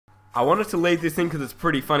I wanted to leave this in because it's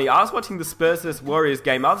pretty funny. I was watching the Spurs vs Warriors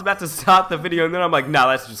game. I was about to start the video and then I'm like, nah,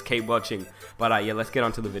 let's just keep watching. But yeah, let's get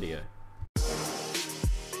on to the video.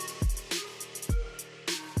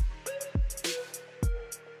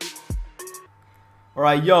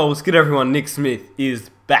 Alright, yo, what's good everyone? NickSmith is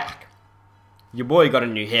back. Your boy got a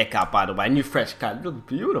new haircut, by the way. A new fresh cut. It looks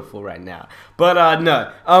beautiful right now. But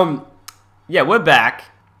no. Yeah, we're back.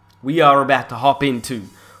 We are about to hop into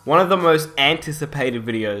one of the most anticipated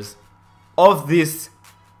videos of this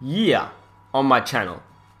year on my channel.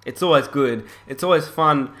 It's always good. It's always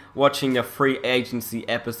fun watching a free agency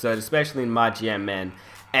episode, especially in MyGM, man.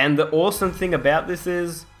 And the awesome thing about this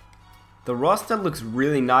is the roster looks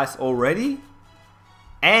really nice already.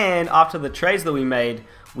 And after the trades that we made,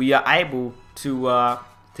 we are able to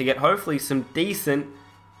get hopefully some decent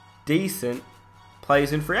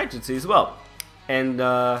players in free agency as well. And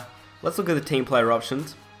let's look at the team player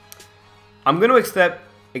options. I'm going to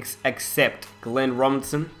accept Glenn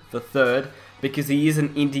Robinson III because he is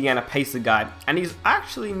an Indiana Pacer guy, and he's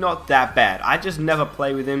actually not that bad. I just never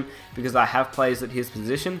play with him because I have players at his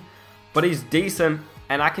position, but he's decent,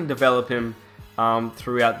 and I can develop him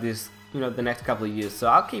throughout this, the next couple of years. So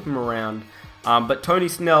I'll keep him around. But Tony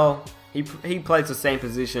Snell, he plays the same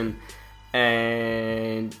position,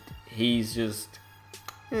 and he's just,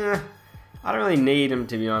 I don't really need him,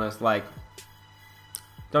 to be honest. Like,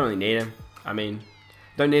 don't really need him. I mean,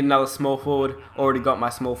 don't need another small forward. Already got my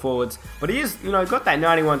small forwards. But he is, got that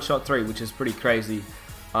 91 shot 3, which is pretty crazy.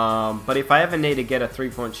 But if I ever need to get a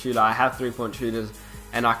 3-point shooter, I have 3-point shooters,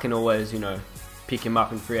 and I can always, pick him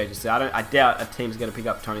up in free agency. I doubt a team's going to pick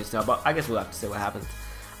up Tony Snell, but I guess we'll have to see what happens.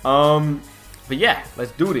 But yeah,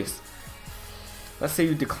 let's do this. Let's see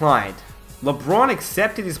who declined. LeBron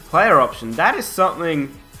accepted his player option. That is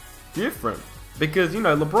something different, because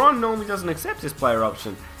LeBron normally doesn't accept his player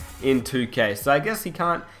option in 2K, so I guess he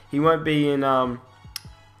won't be in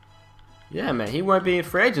yeah, man, he won't be in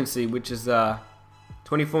free agency, which is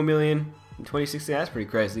 24 million in 2016. That's pretty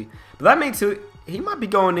crazy. But that means he might be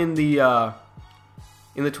going in the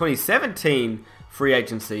 2017 free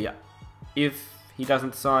agency if he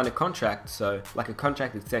doesn't sign a contract, so like a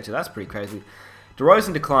contract extension. That's pretty crazy.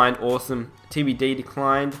 DeRozan declined, awesome. TBD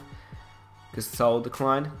declined. Gasol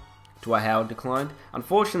declined. Dwight Howard declined.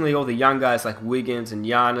 Unfortunately, all the young guys like Wiggins and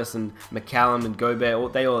Giannis and McCallum and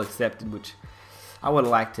Gobert, they all accepted, which I would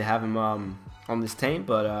like to have him on this team.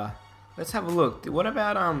 But let's have a look. What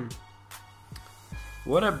about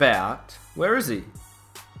where is he?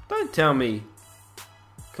 Don't tell me.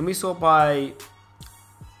 Can we sort by?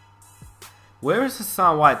 Where is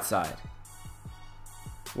Hassan Whiteside?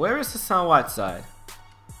 Where is Hassan Whiteside?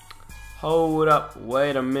 Hold up,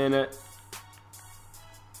 wait a minute.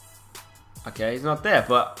 Okay, he's not there,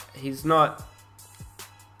 but he's not.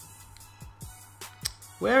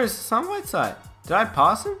 Where is Hassan Whiteside? Did I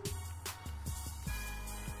pass him?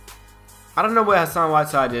 I don't know where Hassan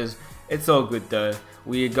Whiteside is. It's all good though.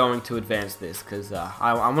 We are going to advance this because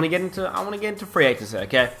I want to get into free agency.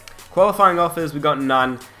 Okay, qualifying offers, we got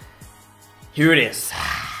none. Here it is.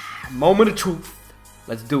 Moment of truth.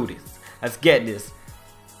 Let's do this. Let's get this.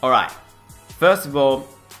 All right. First of all,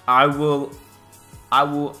 I will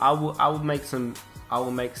make some.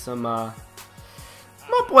 My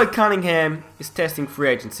boy Cunningham is testing free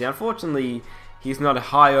agency. Unfortunately, he's not a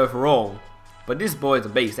high overall, but this boy is a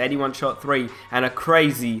beast. 81 shot 3 and a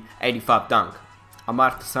crazy 85 dunk. I might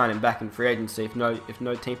have to sign him back in free agency if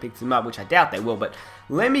no team picks him up, which I doubt they will. But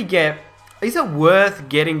let me get. Is it worth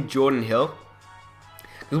getting Jordan Hill?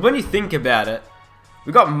 Because when you think about it,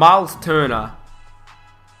 we got Miles Turner.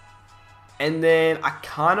 And then I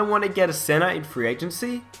kind of want to get a center in free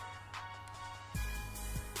agency.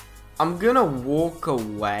 I'm going to walk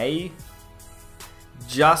away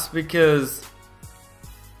just because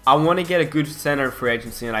I want to get a good center in free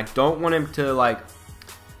agency. And I don't want him to, like...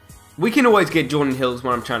 We can always get Jordan Hill is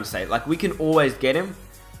what I'm trying to say. Like, we can always get him.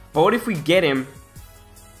 But what if we get him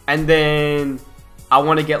and then I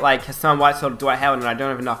want to get, like, Hassan Whiteside or Dwight Howard and I don't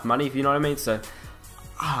have enough money, if you know what I mean? So...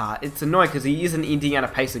 it's annoying because he is an Indiana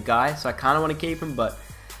Pacer guy, so I kind of want to keep him, but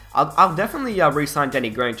I'll definitely re-sign Danny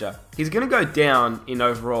Granger. He's going to go down in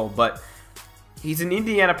overall, but he's an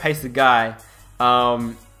Indiana Pacer guy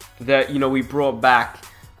that, we brought back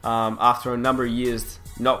after a number of years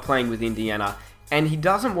not playing with Indiana, and he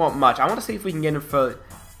doesn't want much. I want to see if we can get him for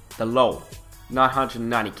the low,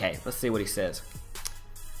 990k. Let's see what he says.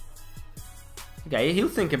 Okay, he'll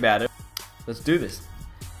think about it. Let's do this.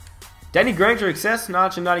 Danny Granger access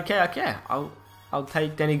 990k. Okay, I'll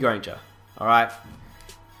take Danny Granger. All right.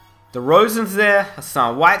 DeRozan's there.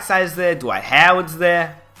 Hassan Whiteside's there. Dwight Howard's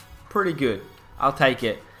there. Pretty good. I'll take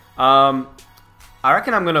it. I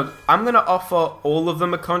reckon I'm gonna offer all of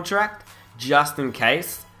them a contract just in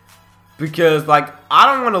case, because like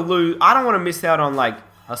I don't want to miss out on like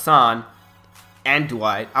Hassan and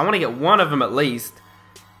Dwight. I want to get one of them at least,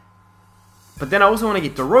 but then I also want to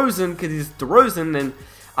get DeRozan because he's DeRozan and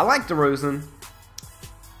I like DeRozan,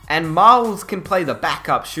 and Miles can play the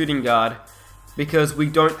backup shooting guard because we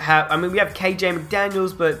don't have. I mean, we have KJ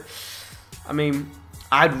McDaniels, but I mean,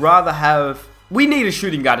 I'd rather have. We need a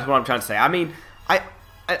shooting guard. Is what I'm trying to say. I mean,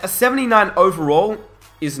 a 79 overall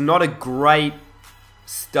is not a great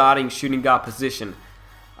starting shooting guard position.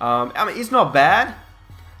 I mean, it's not bad,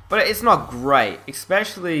 but it's not great.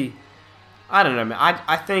 Especially, I don't know, man.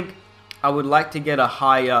 I think I would like to get a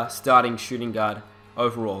higher starting shooting guard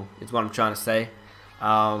overall, is what I'm trying to say.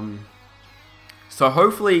 So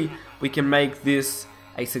hopefully we can make this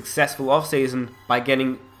a successful offseason by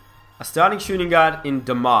getting a starting shooting guard in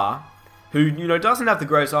DeMar, who, you know, doesn't have the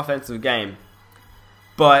greatest offensive game,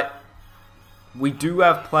 but we do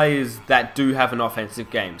have players that do have an offensive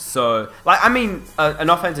game. So, like, I mean, an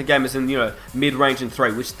offensive game is in, you know, mid-range and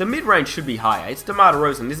 3, which the mid-range should be higher. It's DeMar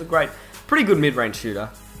DeRozan. He's a pretty good mid-range shooter.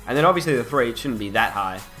 And then obviously the 3, it shouldn't be that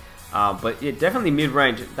high. But yeah, definitely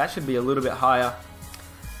mid-range. That should be a little bit higher.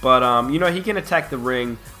 But, you know, he can attack the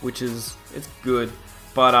ring, which is, it's good.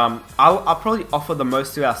 But I'll probably offer the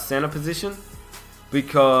most to our center position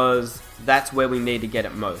because that's where we need to get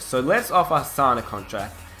it most. So let's offer Hassan a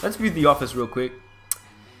contract. Let's view the offers real quick.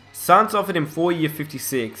 Suns offered him 4-year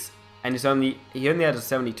 56, and he only had a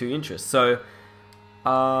 72 interest. So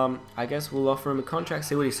I guess we'll offer him a contract,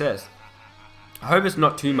 see what he says. I hope it's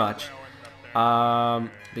not too much.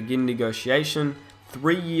 Begin negotiation.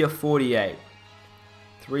 3-year 48.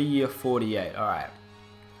 3-year 48. Alright.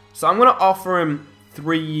 So I'm going to offer him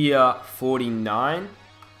 3-year 49,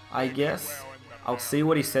 I guess. I'll see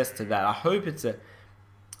what he says to that. I hope it's a...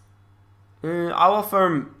 I'll offer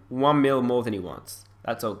him 1 mil more than he wants.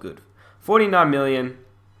 That's all good. 49 million.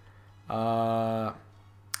 Yeah,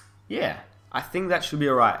 I think that should be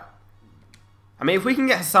alright. I mean, if we can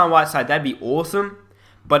get Hassan Whiteside, that'd be awesome.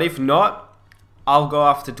 But if not, I'll go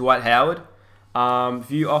after Dwight Howard.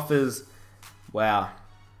 View offers. Wow.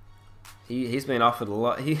 He's been offered a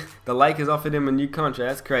lot. The Lakers offered him a new contract.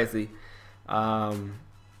 That's crazy. But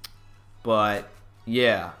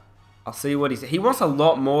yeah, I'll see what he says. He wants a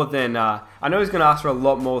lot more than. I know he's going to ask for a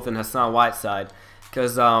lot more than Hassan Whiteside,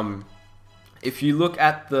 because if you look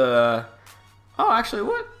at the. Oh, actually,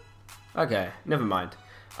 what? Okay, never mind.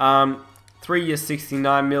 3 years,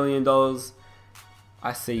 $69 million.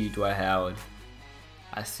 I see you, Dwight Howard.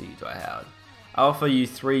 I see you, Dwight Howard. I offer you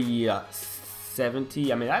 3-year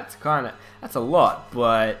 70. I mean, that's a lot,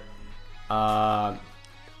 but I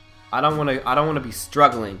don't want to be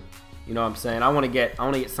struggling. You know what I'm saying? I want to get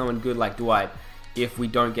someone good like Dwight if we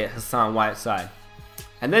don't get Hassan Whiteside.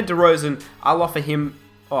 And then DeRozan, I'll offer him.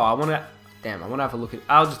 Oh, I want to have a look at.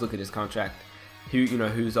 I'll just look at his contract.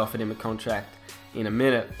 Who's offered him a contract in a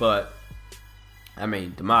minute, but I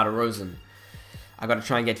mean, DeMar DeRozan. I got to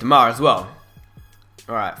try and get DeMar as well.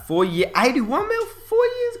 All right, 4-year, 81 mil for 4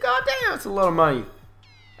 years. God damn, that's a lot of money.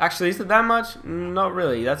 Actually, is it that much? Not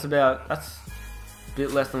really. That's a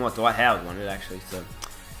bit less than what Dwight Howard wanted, actually. So,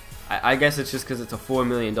 I guess it's just because it's a $4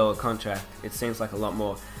 million contract. It seems like a lot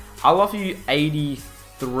more. I'll offer you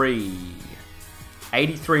 83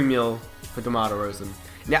 mil for DeMar DeRozan.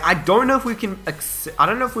 Now, I don't know if we can. I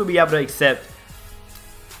don't know if we'll be able to accept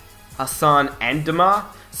Hassan and DeMar.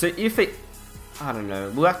 So if it, I don't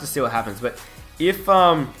know. We'll have to see what happens. But if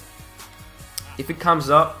it comes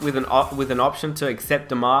up with an option to accept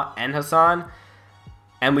DeMar and Hassan,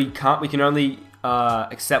 and we can only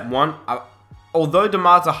accept one. Although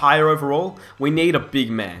DeMar's a higher overall, we need a big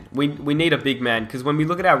man. We need a big man, because when we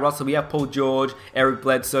look at our roster, we have Paul George, Eric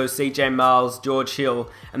Bledsoe, CJ Miles, George Hill,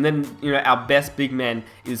 and then our best big man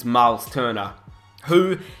is Miles Turner,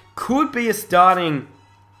 who could be a starting.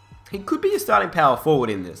 He could be a starting power forward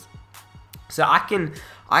in this. So I can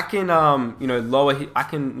lower. I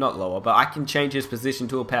can not lower, but I can change his position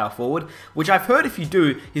to a power forward, which I've heard if you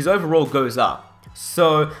do, his overall goes up.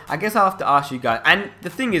 So I guess I'll have to ask you guys. And the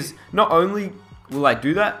thing is, not only will I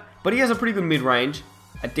do that, but he has a pretty good mid-range,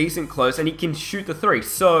 a decent close, and he can shoot the 3.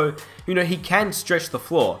 So, he can stretch the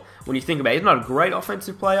floor. When you think about it, he's not a great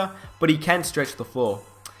offensive player, but he can stretch the floor.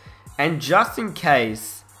 And just in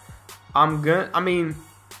case, I'll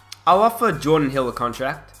offer Jordan Hill a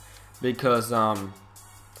contract, because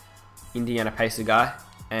Indiana Pacer guy,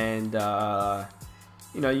 and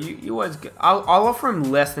you always get, I'll offer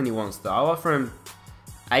him less than he wants though. I'll offer him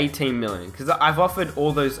 18 million, because I've offered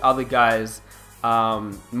all those other guys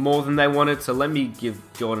more than they wanted, so let me give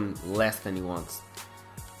Jordan less than he wants.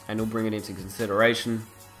 and he'll bring it into consideration.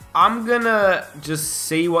 I'm gonna just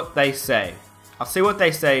see what they say. I'll see what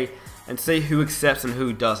they say and see who accepts and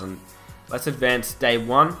who doesn't. Let's advance day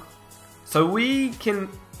 1. So we can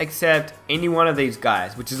accept any one of these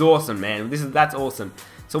guys, which is awesome, man. That's awesome.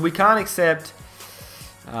 So we can't accept.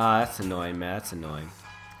 That's annoying, man. That's annoying.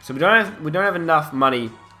 So we don't have enough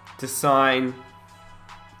money to sign.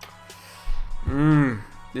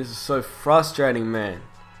 This is so frustrating, man.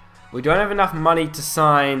 We don't have enough money to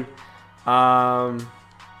sign all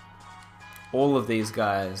of these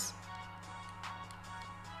guys.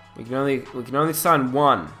 We can only sign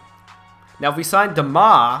one. Now, if we sign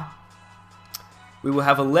DeMar, we will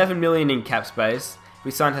have 11 million in cap space. If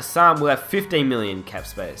we sign Hassan, we'll have 15 million cap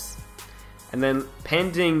space. And then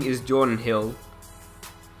pending is Jordan Hill.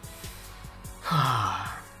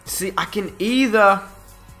 See, I can either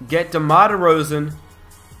get DeMar DeRozan,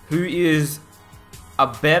 who is a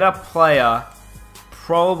better player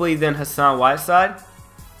probably than Hassan Whiteside.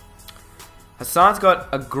 Hassan's got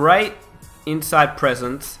a great inside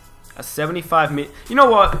presence, a 75 mid. You know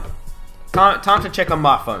what? Time to check on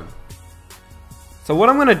my phone. So what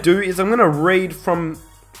I'm going to do is I'm going to read from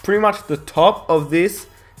pretty much the top of this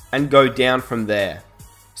and go down from there.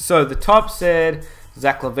 So the top said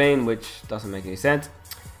Zach LaVine, which doesn't make any sense.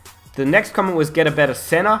 The next comment was get a better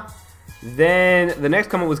center. Then the next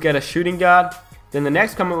comment was get a shooting guard. Then the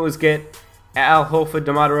next comment was get Al Horford,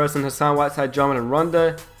 DeMar DeRozan, Hassan Whiteside, Drummond, and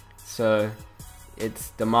Rondo. So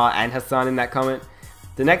it's DeMar and Hassan in that comment.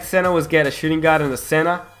 The next center was get a shooting guard and a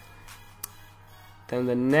center. Then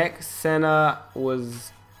the next center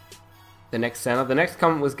was the next center. The next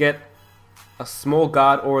comment was get a small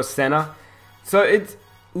guard or a center. So it's,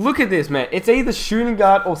 look at this, man. It's either shooting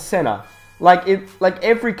guard or center. Like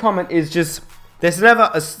every comment is just, there's never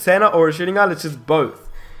a center or a shooting guard. It's just both.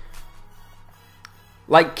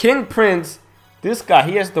 Like King Prince, this guy,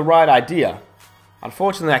 he has the right idea.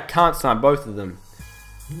 Unfortunately, I can't sign both of them.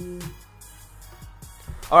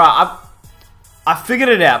 Alright, I figured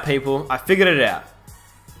it out, people. I figured it out.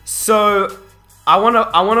 So I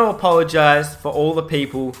wanna apologize for all the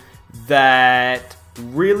people that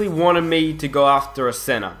really wanted me to go after a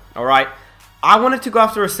center. Alright? I wanted to go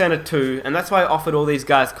after a center too, and that's why I offered all these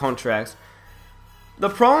guys contracts. The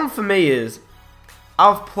problem for me is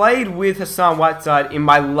I've played with Hassan Whiteside in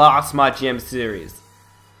my last MyGM series.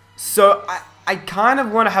 So I kind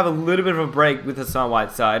of want to have a little bit of a break with Hassan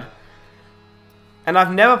Whiteside. And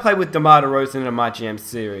I've never played with DeMar DeRozan in a MyGM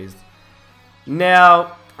series.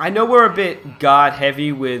 Now, I know we're a bit guard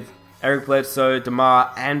heavy with Eric Bledsoe,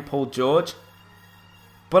 DeMar, and Paul George.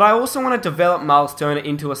 But I also want to develop Miles Turner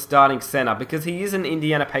into a starting center because he is an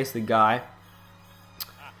Indiana Pacers guy.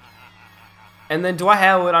 And then Dwight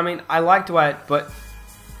Howard, I mean, I like Dwight, but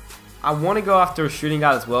I want to go after a shooting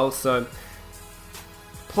guard as well. So,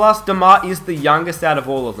 plus DeMar is the youngest out of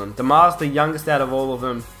all of them. DeMar's the youngest out of all of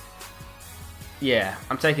them. Yeah,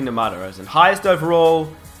 I'm taking DeMar DeRozan. Highest overall.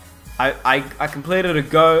 I completed a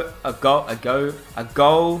goal.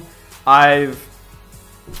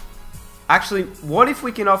 Actually, what if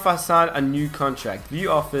we can offer Hassan a new contract? View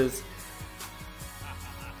offers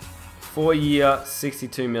 4-year,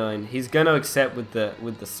 62 million. He's going to accept with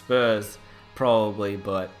the Spurs probably,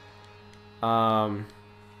 but I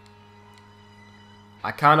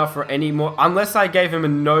can't offer any more unless I gave him a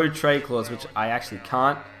no trade clause, which I actually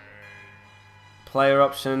can't. Player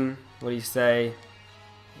option. What do you say?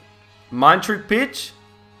 Mind trick pitch.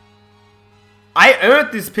 I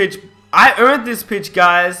earned this pitch. I earned this pitch,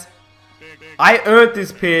 guys. I earned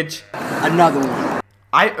this pitch. Another one.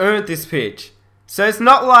 I earned this pitch. So it's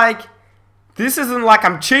not like, this isn't like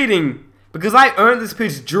I'm cheating, because I earned this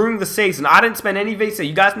pitch during the season. I didn't spend any VC.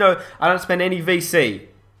 You guys know I don't spend any VC.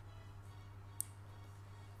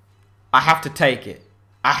 I have to take it.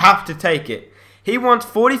 I have to take it. He wants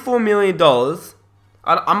 $44 million.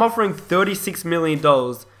 I'm offering $36 million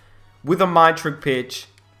with a mind trick pitch.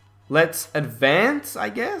 Let's advance, I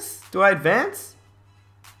guess. Do I advance?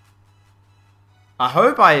 I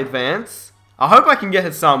hope I advance. I hope I can get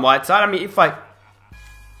Hassan Whiteside. I mean, if I...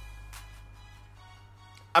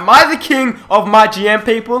 Am I the king of MyGM,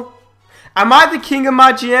 people? Am I the king of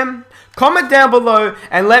MyGM? Comment down below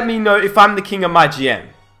and let me know if I'm the king of MyGM.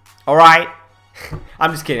 Alright?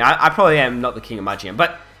 I'm just kidding. I probably am not the king of MyGM.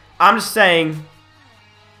 But I'm just saying...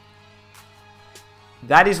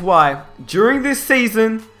 That is why, during this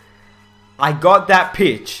season, I got that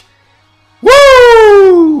pitch.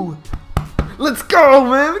 Woo! Let's go,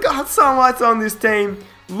 man. We got Hassan Whiteside on this team.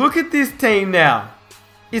 Look at this team now.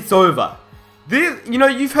 It's over. This, you know,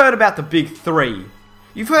 you've heard about the big three.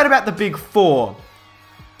 You've heard about the big four.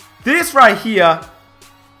 This right here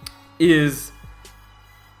is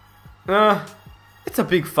It's a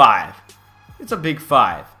big 5. It's a big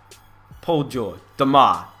 5. Paul George,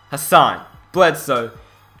 DeMar, Hassan, Bledsoe,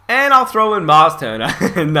 and I'll throw in Miles Turner.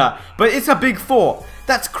 Nah, but it's a big 4.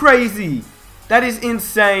 That's crazy. That is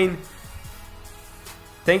insane.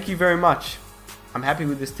 Thank you very much. I'm happy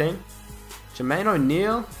with this team. Jermaine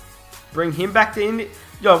O'Neal, bring him back to Indy.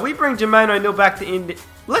 Yo, if we bring Jermaine O'Neal back to Indy,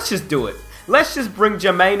 let's just do it. Let's just bring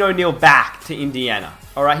Jermaine O'Neal back to Indiana.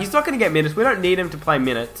 Alright, he's not going to get minutes. We don't need him to play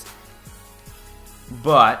minutes.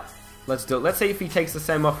 But, let's do it. Let's see if he takes the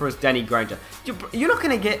same offer as Danny Granger. You're not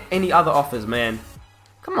going to get any other offers, man.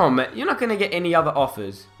 Come on, man. You're not going to get any other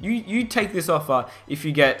offers. You take this offer if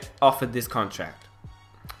you get offered this contract.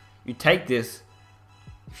 You take this.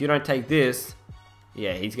 If you don't take this,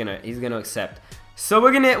 yeah, he's gonna accept. So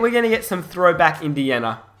we're gonna get some throwback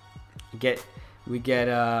Indiana. We get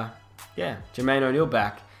yeah, Jermaine O'Neal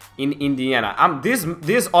back in Indiana. This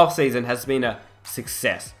offseason has been a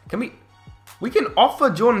success. Can we can offer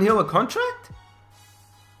Jordan Hill a contract?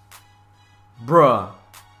 Bruh.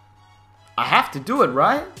 I have to do it,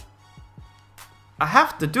 right? I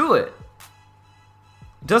have to do it.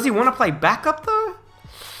 Does he want to play backup though?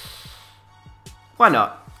 Why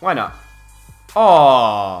not? Why not?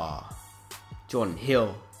 Oh, Jordan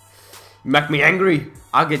Hill. You make me angry.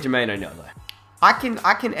 I'll get Jermaine O'Neal though. I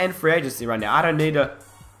can end free agency right now. I don't need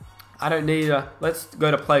a. Let's go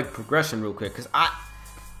to play progression real quick because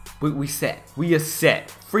we are set.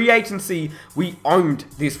 Free agency. We owned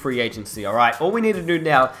this free agency. All right. All we need to do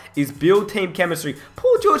now is build team chemistry.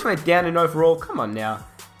 Paul George went down in overall. Come on now.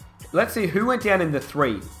 Let's see who went down in the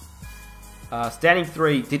 3. Standing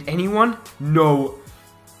 3. Did anyone? No.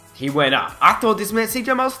 He went up. I thought this man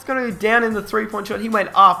CJ Miles was going to go down in the 3-point shot. He went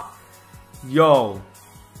up. Yo.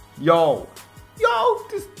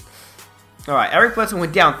 Alright, Eric Bledsoe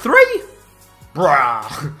went down 3? Bruh.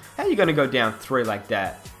 How are you going to go down 3 like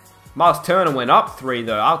that? Miles Turner went up 3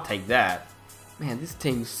 though. I'll take that. Man, this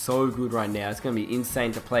team's so good right now. It's going to be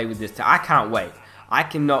insane to play with this team. I can't wait. I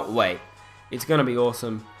cannot wait. It's going to be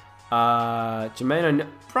awesome. Jermaine O'Neal.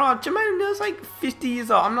 Bro, Jermaine O'Neal's like 50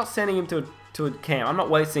 years old. I'm not sending him to a camp. I'm not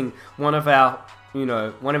wasting one of our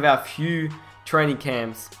few training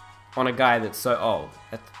camps on a guy that's so old.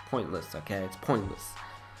 That's pointless, okay? It's pointless.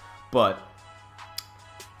 But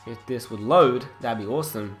if this would load, that'd be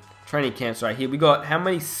awesome. Training camps right here. We got how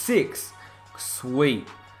many? 6. Sweet.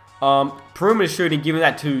 Perimeter shooting, giving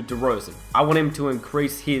that to DeRozan. I want him to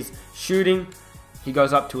increase his shooting. He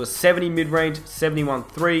goes up to a 70 mid-range, 71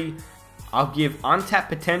 3. I'll give untapped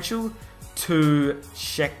potential to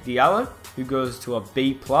Sheck Diallo, who goes to a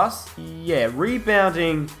B+. Yeah,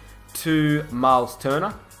 rebounding to Miles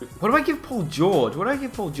Turner. What do I give Paul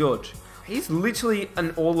George? He's literally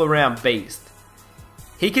an all-around beast.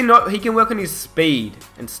 He can work on his speed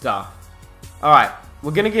and stuff. Alright,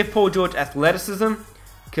 we're going to give Paul George athleticism,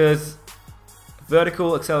 because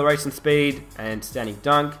vertical, acceleration, speed, and standing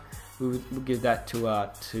dunk. We'll give that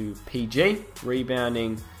to PG.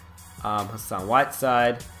 Rebounding, Hassan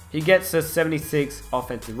Whiteside. He gets a 76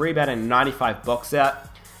 offensive rebound and 95 box out.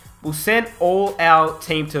 We'll send all our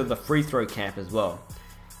team to the free throw camp as well.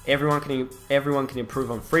 Everyone can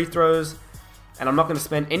improve on free throws. And I'm not going to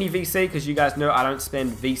spend any VC because you guys know I don't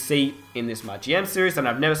spend VC in this MyGM series, and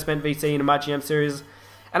I've never spent VC in a MyGM series.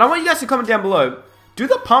 And I want you guys to comment down below, do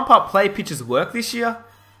the pump up play pitches work this year?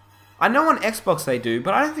 I know on Xbox they do,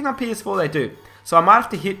 but I don't think on PS4 they do. So I might have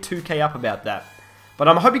to hit 2K up about that. But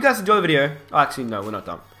I hope you guys enjoy the video. Oh, actually, no, we're not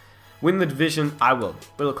done. Win the division, I will.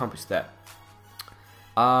 We'll accomplish that.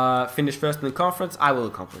 Finish first in the conference, I will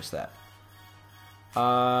accomplish that.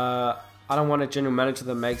 I don't want a general manager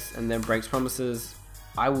that makes and then breaks promises.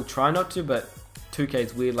 I will try not to, but 2K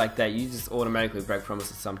is weird like that. You just automatically break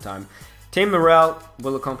promises sometime. Team morale,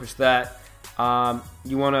 will accomplish that.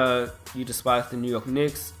 You despise the New York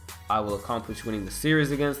Knicks. I will accomplish winning the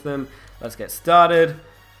series against them. Let's get started.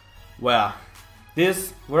 Wow.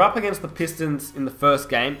 We're up against the Pistons in the first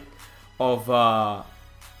game of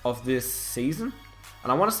this season.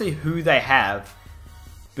 And I want to see who they have.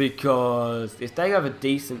 Because if they have a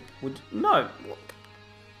decent... Would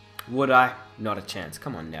I? Not a chance.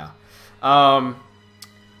 Come on now.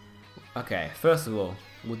 Okay, first of all,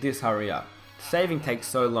 would this hurry up? Saving takes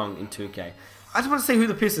so long in 2K. I just want to see who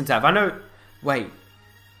the Pistons have. I know... Wait.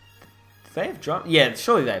 Do they have Drummond? Yeah,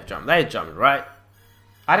 surely they have Drummond. They have Drummond, right?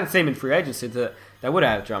 I didn't see him in free agency. They would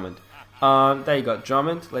have Drummond. There you got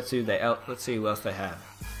Drummond. Let's see who else they have.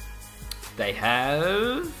 They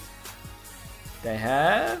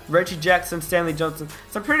have Reggie Jackson, Stanley Johnson.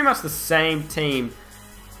 So pretty much the same team.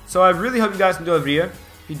 So I really hope you guys enjoyed the video.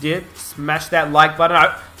 If you did, smash that like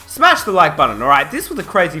button. smash the like button, alright? This was a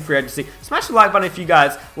crazy free agency. Smash the like button if you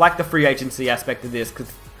guys like the free agency aspect of this,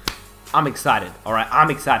 because I'm excited, alright?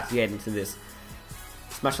 I'm excited to get into this.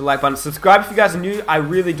 Smash the like button. Subscribe if you guys are new. I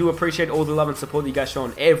really do appreciate all the love and support that you guys show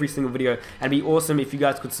on every single video. And it'd be awesome if you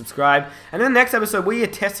guys could subscribe. And in the next episode, we are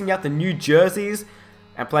testing out the new jerseys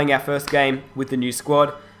and playing our first game with the new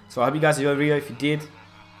squad. So I hope you guys enjoyed the video. If you did,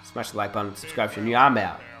 smash the like button. Subscribe if you're new. I'm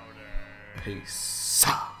out. Peace.